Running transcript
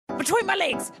between my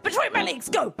legs,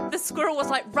 go. The squirrel was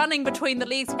like running between the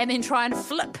legs and then try and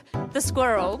flip the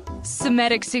squirrel.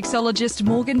 Somatic sexologist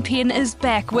Morgan Penn is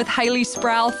back with Hayley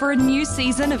Sproul for a new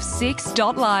season of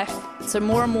Sex.Life. So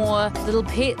more and more little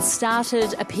pets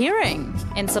started appearing,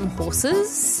 and some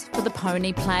horses for the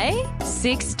pony play.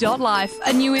 Sex.Life,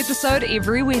 a new episode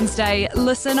every Wednesday.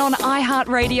 Listen on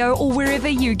iHeartRadio or wherever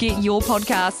you get your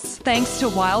podcasts. Thanks to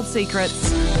Wild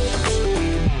Secrets.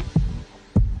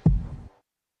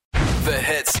 The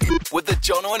Hits with the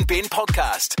Jono and Ben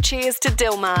podcast. Cheers to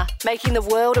Dilmah, making the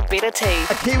world a better tea.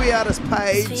 A Kiwi artist,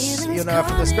 Paige, you know,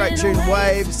 from this great tune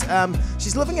Waves.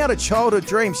 She's living out a childhood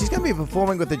dream. She's going to be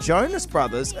performing with the Jonas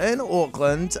Brothers in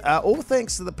Auckland, all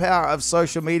thanks to the power of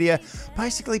social media,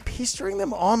 basically pestering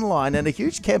them online in a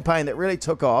huge campaign that really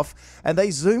took off. And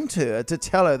they Zoomed her to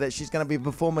tell her that she's going to be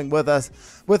performing with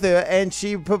her. And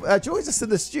she joins us in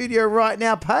the studio right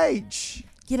now, Paige.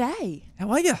 G'day. How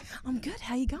are you? I'm good.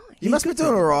 How you going? You must be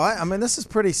doing all right. I mean, this is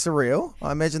pretty surreal.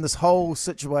 I imagine this whole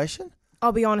situation.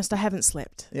 I'll be honest, I haven't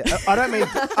slept. Yeah, I don't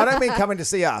mean coming to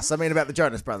see us. I mean about the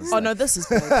Jonas Brothers. Oh no, this is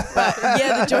big. But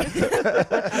yeah,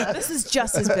 this is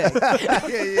just as big.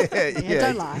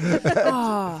 Yeah. Don't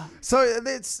lie.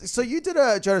 So you did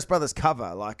a Jonas Brothers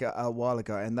cover like a while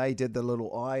ago, and they did the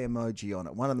little eye emoji on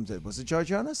it. One of them did. Was it Joe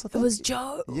Jonas? I think? It was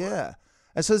Joe. Yeah.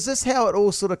 And so is this how it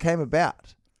all sort of came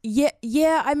about?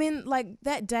 Yeah. I mean, like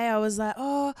that day I was like,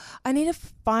 oh, I need to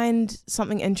find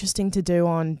something interesting to do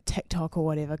on TikTok or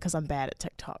whatever because I'm bad at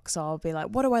TikTok. So I'll be like,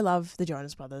 what do I love? The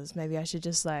Jonas Brothers. Maybe I should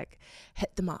just like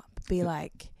hit them up. Be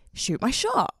like, shoot my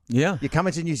shot. Yeah. You're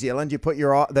coming to New Zealand. You put the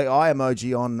eye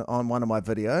emoji on one of my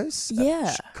videos.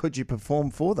 Yeah. Could you perform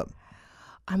for them?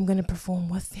 I'm going to perform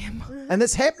with them. And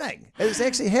it's happening. It's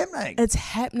actually happening. It's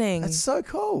happening. It's so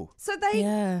cool. So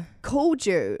they called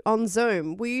you on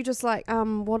Zoom. Were you just like,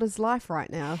 what is life right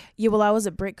now? Yeah, well, I was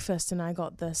at breakfast and I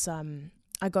got this,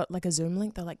 I got like a Zoom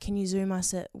link. They're like, can you Zoom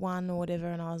us at 1 or whatever?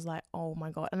 And I was like, oh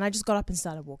my God. And I just got up and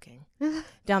started walking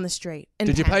down the street.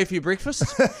 Did you pay for your breakfast?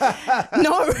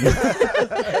 No.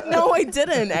 No, I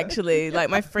didn't actually.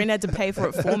 Like my friend had to pay for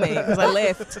it for me because I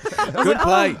left.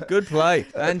 Good play.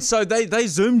 And so they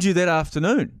Zoomed you that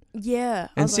afternoon. Yeah.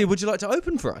 And said, would you like to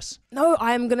open for us? No,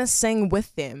 I'm going to sing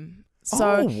with them.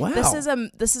 So wow.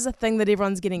 this is a thing that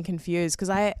everyone's getting confused because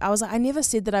I was like, I never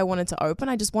said that I wanted to open.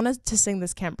 I just wanted to sing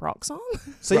this camp rock song.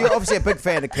 So you're obviously a big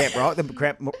fan of camp rock,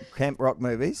 the camp rock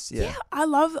movies. Yeah,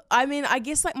 I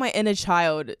guess like my inner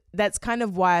child, that's kind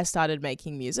of why I started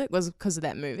making music was because of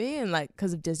that movie and like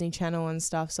because of Disney Channel and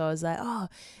stuff. So I was like, oh,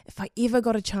 if I ever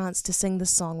got a chance to sing this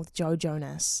song with Joe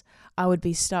Jonas, I would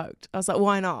be stoked. I was like,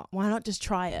 why not? Why not just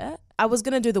try it? I was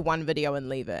going to do the one video and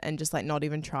leave it and just like not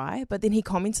even try. But then he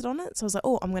commented on it. So I was like,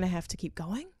 oh, I'm going to have to keep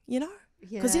going, you know?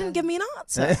 Because he didn't give me an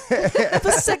answer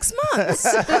for 6 months.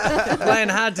 Playing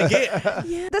hard to get.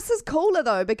 Yeah. This is cooler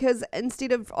though because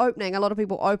instead of opening, a lot of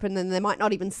people open and they might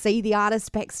not even see the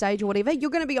artist backstage or whatever. You're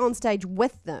going to be on stage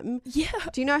with them. Yeah.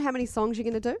 Do you know how many songs you're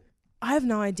going to do? I have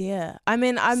no idea. I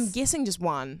mean, I'm guessing just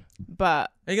one,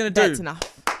 but Are you going to do? That's enough.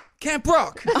 Camp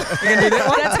Rock. You going to do that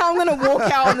one? That's how I'm going to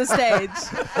walk out on the stage.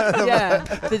 Yeah,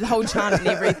 the whole chant and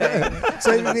everything.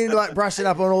 So you need to like brushing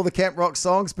up on all the camp rock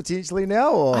songs potentially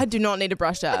now, or? I do not need to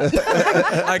brush up.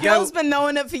 Okay. Girl's been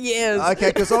knowing it for years. Okay,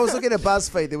 because I was looking at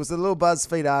BuzzFeed. There was a little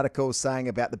BuzzFeed article saying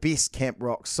about the best camp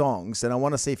rock songs, and I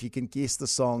want to see if you can guess the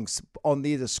songs on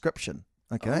their description.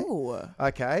 Okay. Ooh.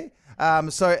 Okay.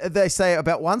 So they say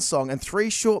about one song, in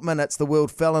 3 short minutes, the world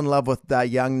fell in love with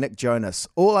young Nick Jonas.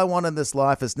 All I want in this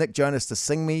life is Nick Jonas to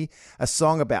sing me a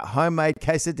song about homemade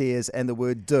quesadillas and the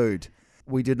word dude.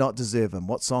 We did not deserve him.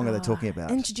 What song are they talking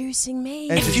about? Introducing me.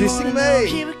 Introducing me.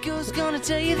 Here it goes, gonna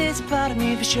tell you this part of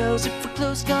me that shows if we're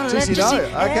close, gonna Just let you you know.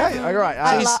 see. Okay, all right.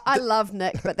 I love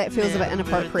Nick, but that feels a bit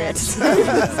inappropriate at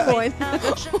this point.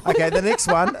 Okay, the next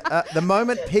one. The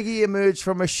moment Peggy emerged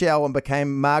from her shell and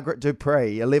became Margaret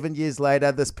Dupree, 11 years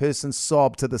later, this person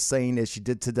sobbed to the scene as she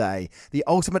did today. The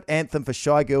ultimate anthem for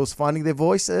shy girls finding their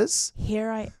voice is... Here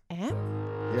I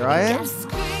am. Here I am.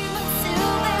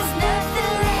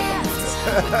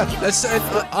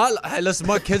 Hey, listen,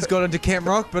 my kids got into Camp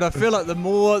Rock, but I feel like the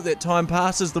more that time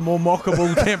passes, the more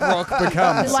mockable Camp Rock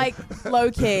becomes. Like,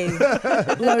 low-key.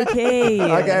 Low-key.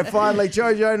 Okay, finally,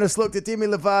 Joe Jonas looked at Demi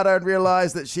Lovato and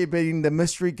realised that she'd been the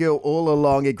mystery girl all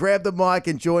along. He grabbed the mic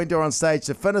and joined her on stage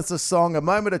to finish the song. A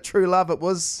moment of true love it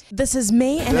was... This is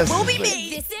me, and This it will is be me.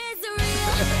 This is real,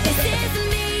 this is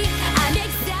me. I'm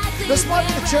exactly This might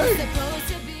be the where I'm tune. supposed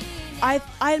to be.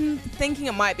 I'm thinking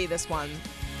it might be this one.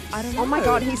 I don't know. Oh my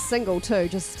God, he's single too,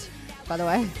 just by the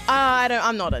way.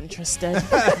 I'm not interested. You're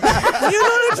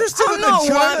not interested in the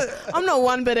Jonas? I'm not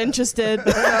one bit interested.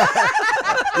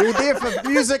 You're there for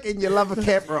music and you love a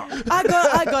Camp Rock.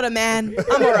 I got it, man.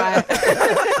 I'm all right.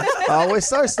 Oh, we're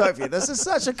so stoked for you. This is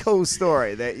such a cool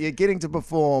story that you're getting to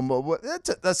perform.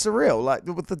 That's surreal, like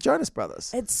with the Jonas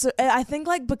Brothers. I think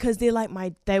like because they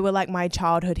were like my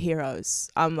childhood heroes.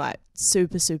 I'm like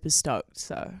super stoked.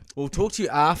 So We'll talk to you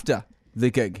after the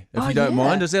gig, if Oh, you don't yeah.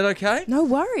 mind. Is that okay? no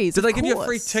worries. Did they of give you a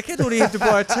free course. ticket, or do you have to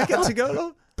buy a ticket to go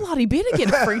along? Bloody better get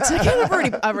a free ticket.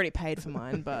 I've already paid for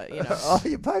mine, but you know. Oh,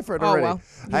 you pay for it Oh, already. well.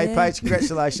 Hey, Yeah. Paige,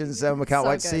 congratulations. We can't So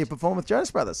wait to see good. you perform with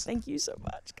Jonas Brothers. Thank you so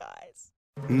much, guys.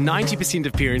 90%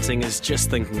 of parenting is just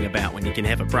thinking about when you can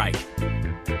have a break.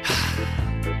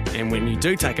 And when you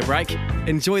do take a break,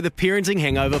 enjoy the Parenting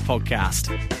Hangover podcast.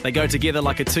 They go together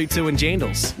like a tutu and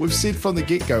jandals. We've said from the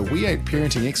get-go, we ain't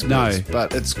parenting experts,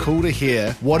 but it's cool to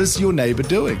hear, what is your neighbour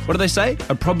doing? What do they say?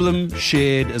 A problem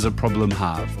shared is a problem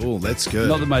halved. Oh, that's good.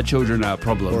 Not that my children are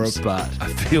problems, but I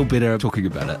feel better talking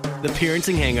about it. The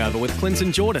Parenting Hangover with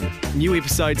Clinton Jordan. New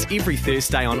episodes every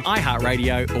Thursday on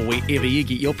iHeartRadio or wherever you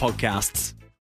get your podcasts.